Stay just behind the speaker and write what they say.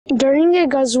During a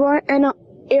ghazwa, an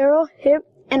arrow hit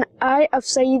an eye of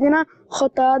Sayyidina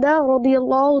Qatada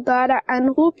radiyallahu ta'ala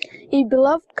anhu, a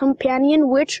beloved companion,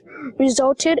 which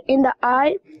resulted in the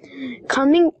eye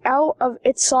coming out of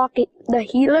its socket. The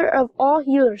healer of all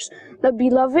healers, the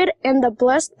beloved and the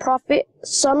blessed Prophet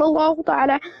sallallahu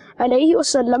ta'ala alayhi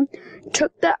wasallam,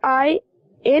 took the eye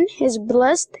in his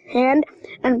blessed hand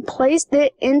and placed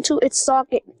it into its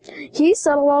socket. He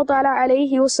sallallahu ta'ala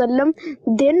alayhi wasallam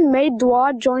then made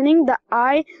dua, joining the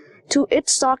eye to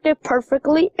its socket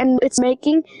perfectly, and it's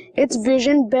making its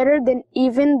vision better than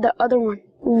even the other one.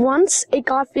 Once a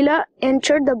qafila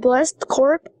entered the blessed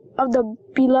court of the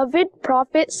beloved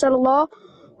Prophet sallallahu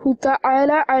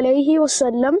ta'ala alayhi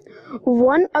wasallam.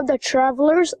 One of the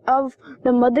travelers of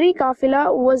the Madani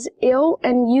qafila was ill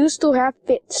and used to have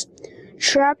fits.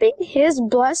 Trapping his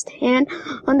blessed hand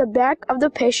on the back of the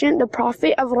patient, the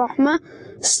Prophet of Rahmah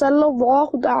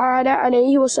sallallahu ta'ala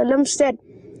alayhi wasallam said,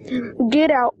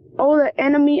 "Get out, O the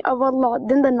enemy of Allah."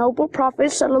 Then the noble Prophet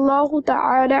sallallahu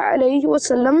ta'ala alayhi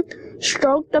wasallam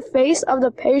stroked the face of the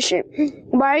patient.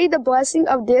 By the blessing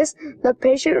of this, the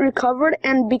patient recovered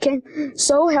and became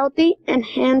so healthy and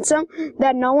handsome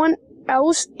that no one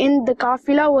else in the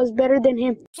qafila was better than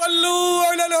him.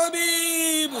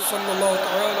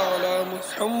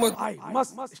 I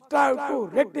must strive to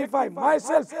rectify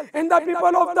myself and the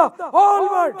people of the whole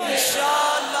world.